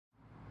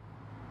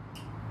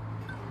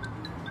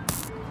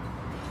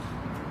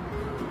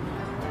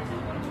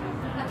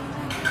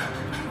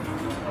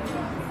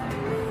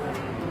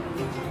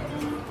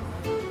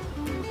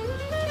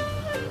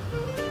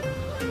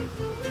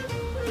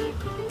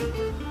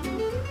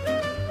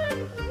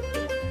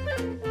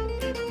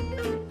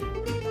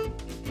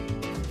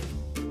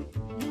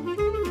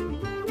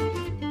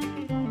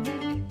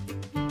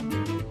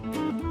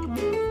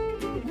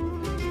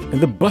In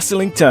the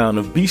bustling town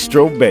of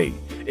Bistro Bay,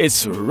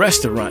 it's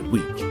Restaurant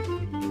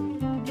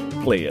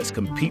Week. Players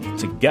compete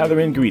to gather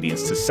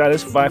ingredients to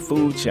satisfy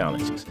food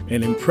challenges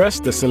and impress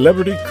the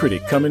celebrity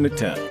critic coming to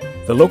town.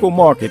 The local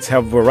markets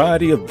have a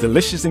variety of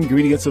delicious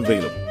ingredients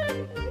available.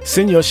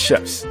 Send your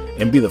chefs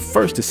and be the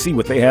first to see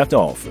what they have to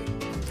offer.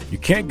 You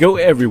can't go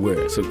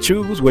everywhere, so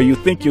choose where you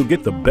think you'll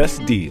get the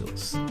best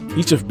deals.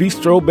 Each of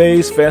Bistro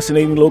Bay's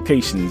fascinating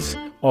locations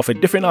offer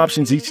different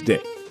options each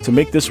day to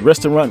make this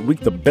Restaurant Week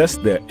the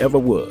best there ever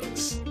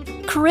was.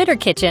 Critter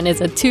Kitchen is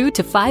a 2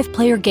 to 5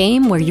 player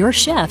game where your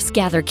chefs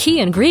gather key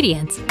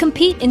ingredients,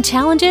 compete in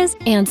challenges,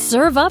 and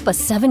serve up a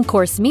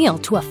 7-course meal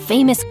to a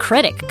famous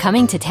critic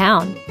coming to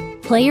town.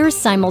 Players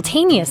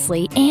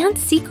simultaneously and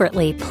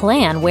secretly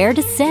plan where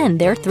to send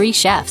their 3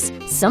 chefs.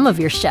 Some of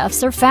your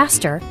chefs are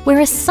faster,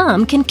 whereas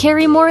some can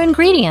carry more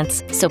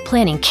ingredients, so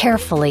planning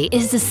carefully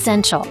is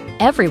essential.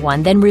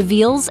 Everyone then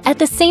reveals at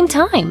the same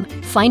time,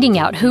 finding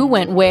out who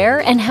went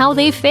where and how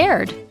they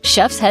fared.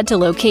 Chefs head to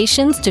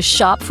locations to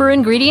shop for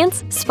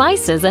ingredients,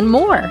 spices, and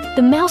more.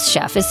 The mouse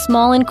chef is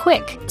small and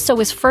quick, so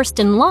is first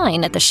in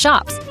line at the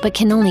shops, but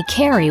can only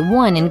carry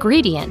 1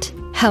 ingredient.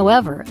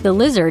 However, the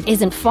lizard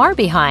isn't far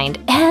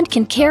behind and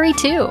can carry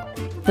 2.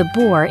 The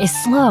boar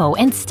is slow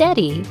and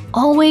steady,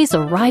 always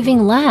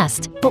arriving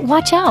last. But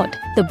watch out,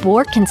 the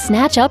boar can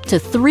snatch up to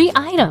 3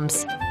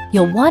 items.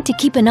 You'll want to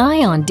keep an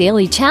eye on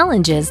daily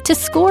challenges to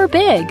score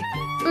big.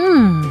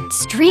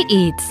 Street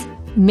eats.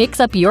 Mix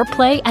up your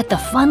play at the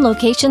fun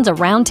locations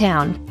around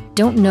town.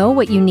 Don't know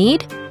what you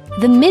need?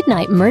 The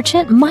Midnight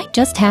Merchant might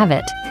just have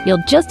it.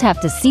 You'll just have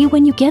to see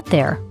when you get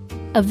there.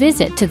 A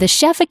visit to the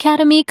Chef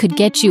Academy could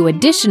get you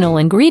additional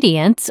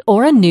ingredients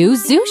or a new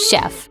sous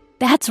chef.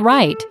 That's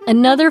right,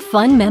 another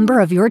fun member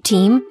of your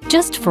team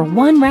just for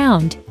 1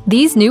 round.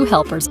 These new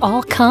helpers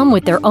all come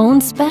with their own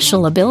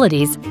special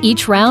abilities.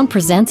 Each round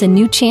presents a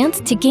new chance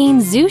to gain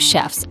sous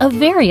chefs of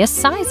various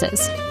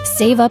sizes.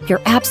 Save up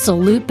your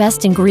absolute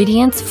best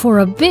ingredients for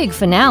a big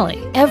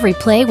finale. Every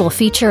play will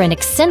feature an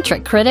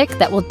eccentric critic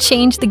that will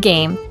change the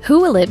game. Who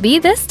will it be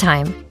this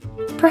time?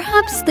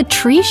 Perhaps the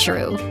tree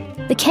shrew,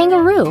 the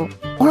kangaroo,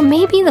 or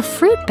maybe the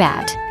fruit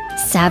bat.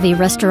 Savvy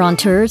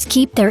restaurateurs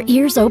keep their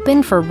ears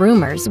open for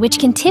rumors which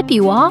can tip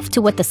you off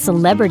to what the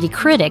celebrity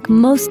critic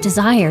most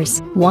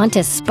desires. Want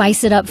to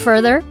spice it up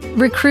further?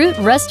 Recruit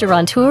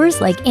restaurateurs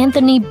like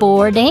Anthony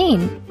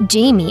Bourdain,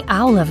 Jamie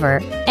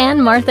Oliver,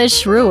 and Martha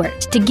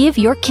Stewart to give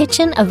your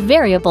kitchen a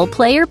variable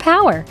player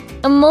power.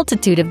 A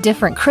multitude of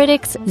different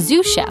critics,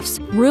 sous chefs,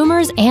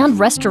 rumors, and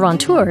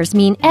restaurateurs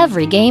mean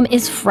every game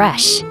is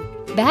fresh.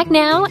 Back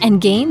now and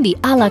gain the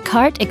a la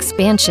carte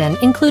expansion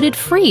included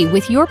free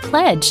with your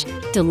pledge.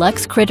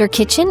 Deluxe Critter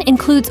Kitchen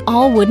includes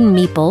all wooden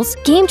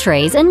meeples, game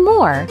trays, and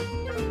more.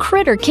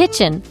 Critter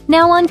Kitchen,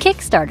 now on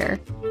Kickstarter.